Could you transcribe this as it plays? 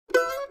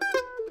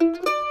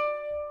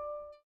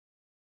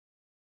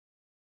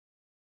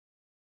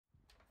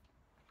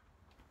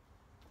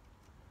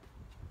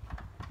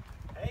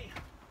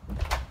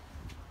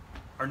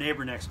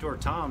neighbor next door,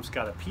 Tom's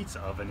got a pizza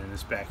oven in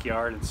his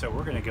backyard, and so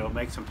we're gonna go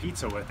make some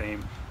pizza with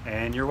him.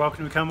 And you're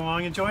welcome to come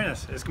along and join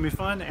us. It's gonna be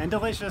fun and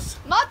delicious.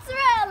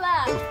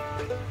 Mozzarella!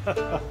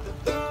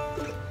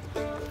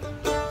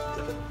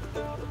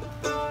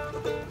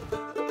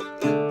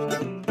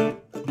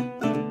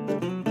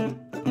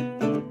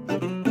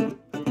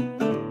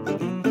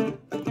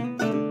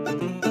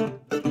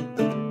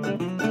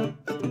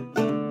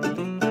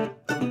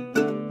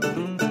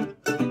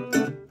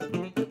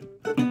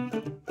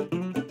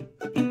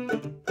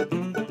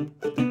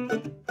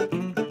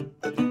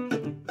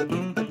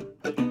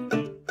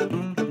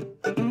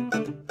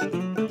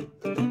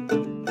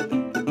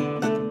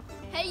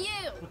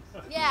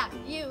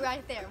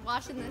 Right there,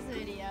 watching this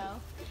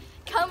video.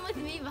 Come with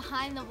me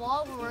behind the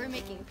wall where we're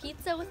making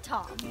pizza with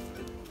Tom.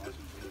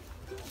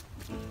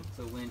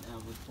 So when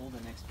we pull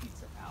the next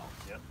pizza out,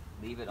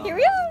 leave it on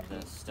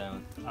the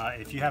stone.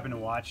 If you happen to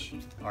watch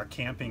our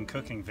camping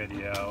cooking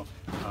video,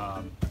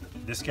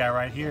 this guy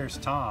right here is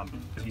Tom.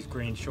 He's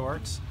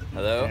GreenShortz.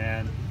 Hello.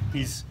 And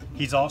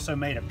he's also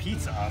made a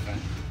pizza oven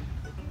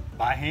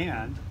by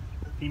hand.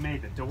 He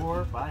made the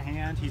door by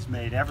hand. He's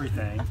made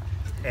everything.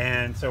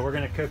 And so we're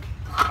gonna cook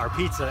our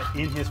pizza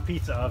in his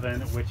pizza oven,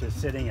 which is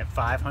sitting at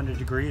 500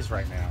 degrees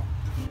right now.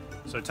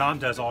 So Tom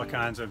does all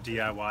kinds of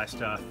DIY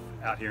stuff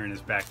out here in his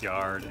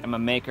backyard. I'm a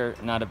maker,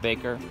 not a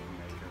baker.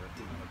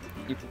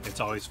 It's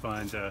always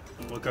fun to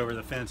look over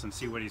the fence and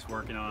see what he's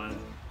working on,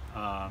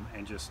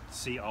 and just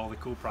see all the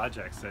cool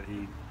projects that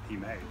he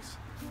makes.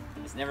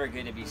 It's never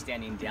good to be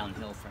standing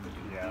downhill from you.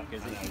 Yeah,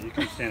 because you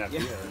can stand up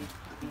here. And,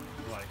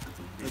 like,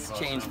 let's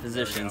change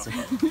positions.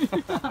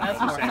 That's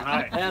the same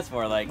height. That's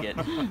more like it.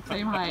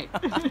 Same height.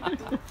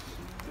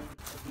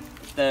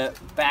 The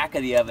back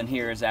of the oven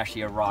here is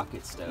actually a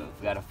rocket stove.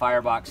 We've got a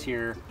firebox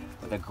here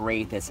with a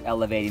grate that's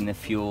elevating the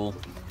fuel,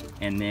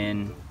 and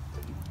then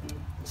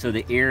so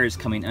the air is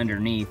coming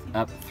underneath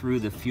up through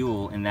the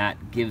fuel, and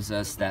that gives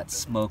us that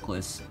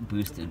smokeless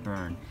boosted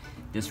burn.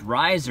 This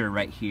riser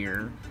right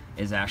here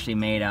is actually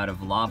made out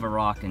of lava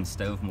rock and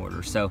stove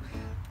mortar. So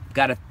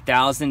got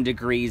 1,000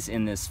 degrees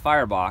in this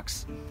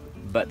firebox,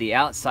 but the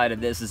outside of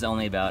this is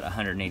only about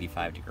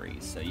 185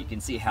 degrees. So you can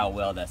see how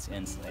well that's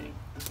insulating.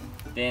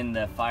 Then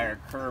the fire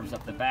curves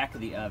up the back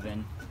of the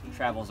oven,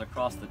 travels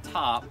across the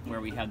top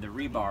where we have the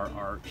rebar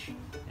arch,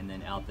 and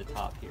then out the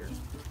top here.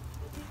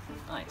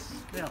 Nice.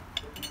 Yeah.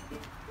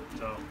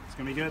 So it's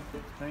gonna be good,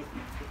 I think.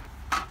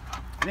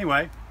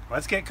 Anyway,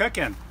 let's get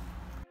cooking.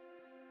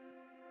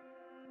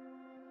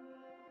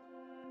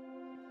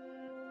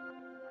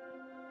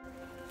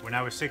 When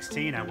I was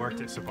 16, I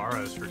worked at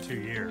Sbarro's for 2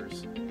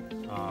 years.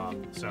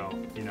 So,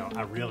 you know,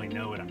 I really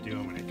know what I'm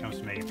doing when it comes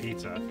to making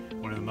pizza.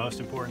 One of the most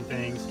important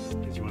things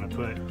is you want to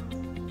put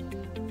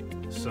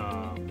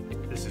some,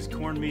 this is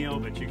cornmeal,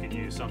 but you can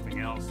use something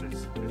else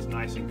that's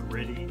nice and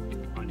gritty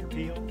on your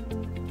peel,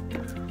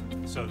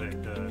 so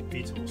that the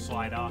pizza will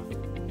slide off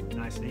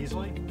nice and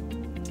easily.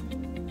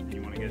 And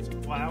you want to get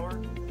some flour.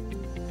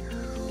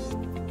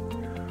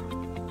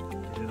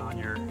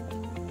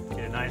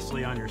 Get it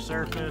nicely on your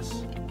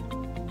surface.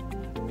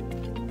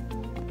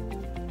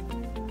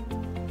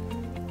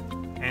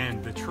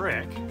 And the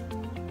trick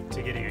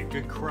to getting a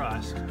good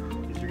crust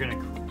is you're going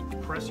to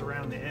press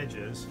around the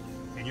edges,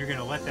 and you're going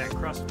to let that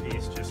crust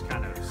piece just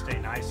kind of stay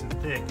nice and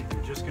thick, and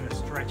you're just going to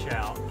stretch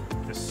out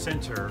the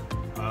center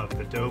of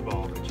the dough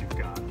ball that you've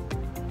got.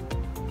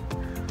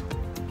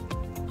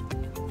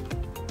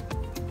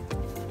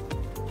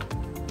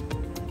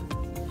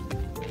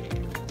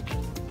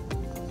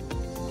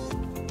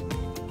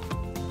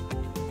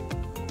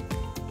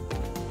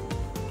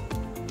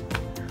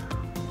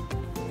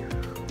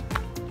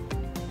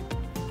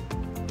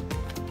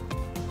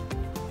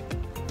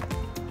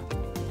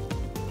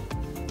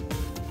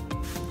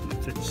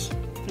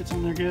 Fits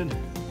in there good.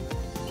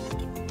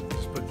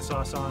 Just put the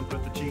sauce on,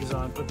 put the cheese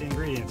on, put the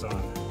ingredients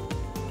on.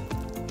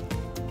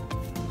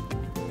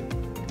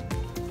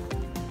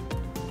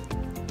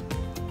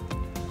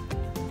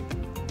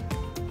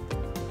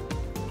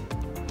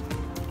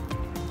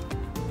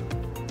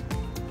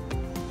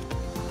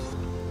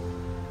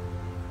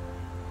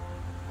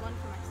 One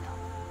for myself.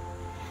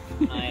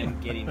 I am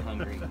getting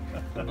hungry.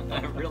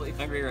 I'm really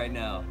hungry right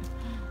now.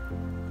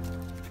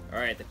 All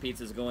right, the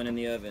pizza's going in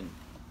the oven.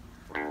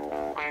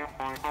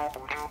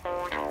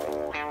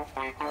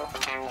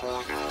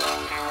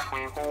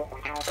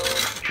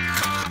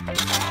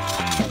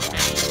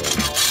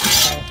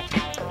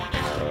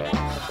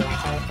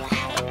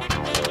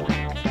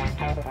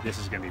 This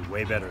is going to be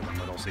way better than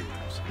Little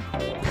Caesars.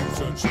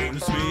 Schön,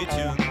 schönes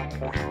Mädchen,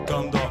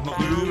 komm doch mal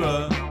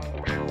rüber.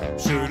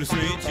 Schönes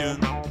Mädchen,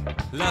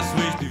 lass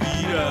mich nie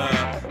wieder.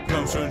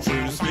 Komm schon,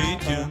 schönes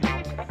Mädchen,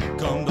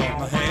 komm doch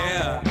mal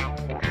her.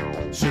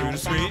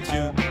 Schönes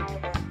Mädchen,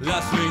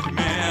 lass mich nicht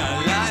mehr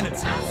alleine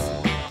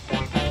tanzen.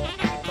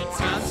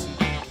 Tanzen,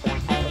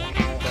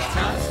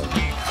 tanzen.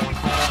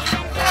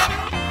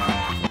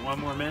 One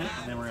more minute,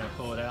 and then we're going to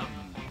pull it out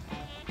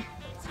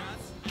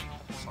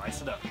and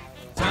slice it up.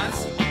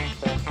 Tanzen.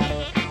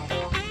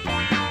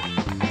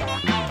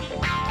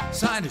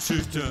 Sei nicht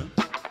schüchtern,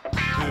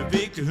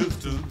 Beweg de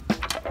hüften,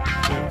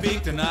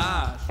 beweg den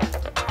Arsch.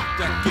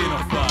 Da geht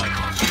noch was.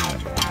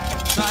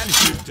 Seine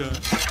Hüften,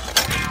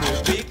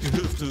 beweg die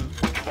Hüften,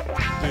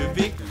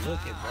 beweg den. Look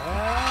at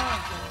that.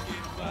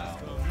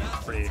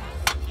 Pretty.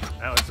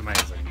 That looks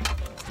amazing.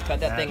 Cut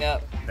that thing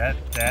up.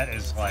 That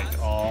is like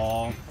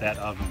all that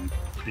oven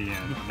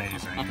being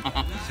amazing.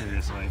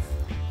 Seriously.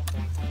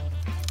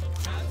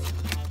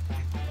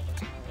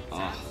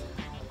 Oh,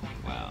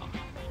 wow.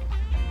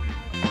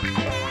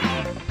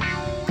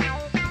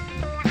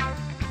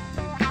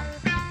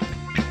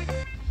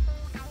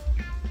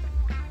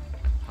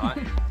 Hot.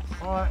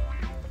 What?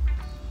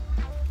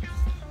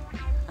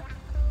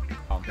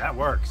 Oh, that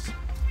works.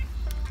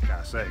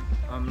 Gotta say.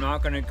 I'm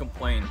not gonna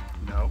complain.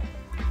 Nope.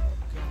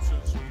 That's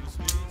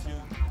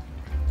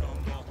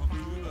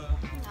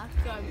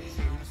good.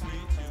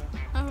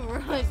 That's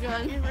really good.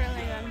 It's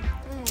really good.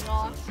 Oh my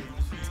gosh.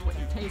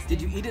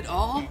 Did you eat it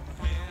all?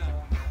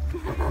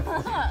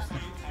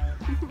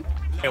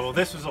 Okay, well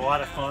this was a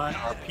lot of fun.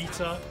 Our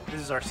pizza,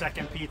 this is our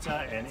second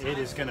pizza, and it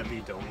is gonna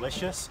be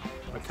delicious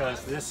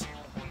because this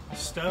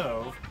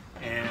stove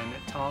and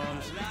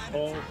Tom's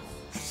whole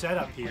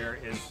setup here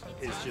is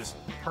just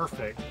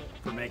perfect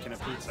for making a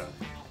pizza.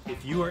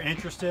 If you are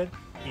interested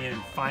in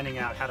finding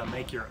out how to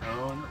make your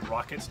own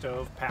rocket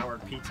stove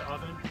powered pizza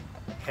oven,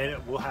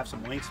 we'll have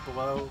some links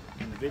below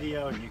in the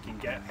video, and you can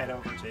head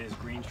over to his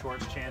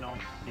GreenShortz channel.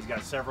 He's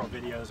got several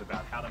videos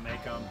about how to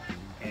make them,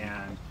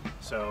 and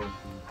so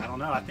I don't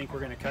know, I think we're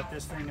going to cut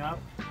this thing up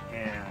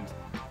and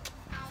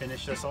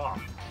finish this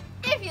off.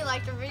 If you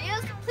liked our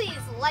videos, please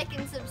like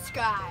and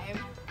subscribe.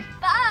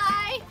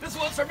 Bye! This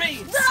one's for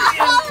me!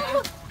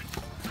 No!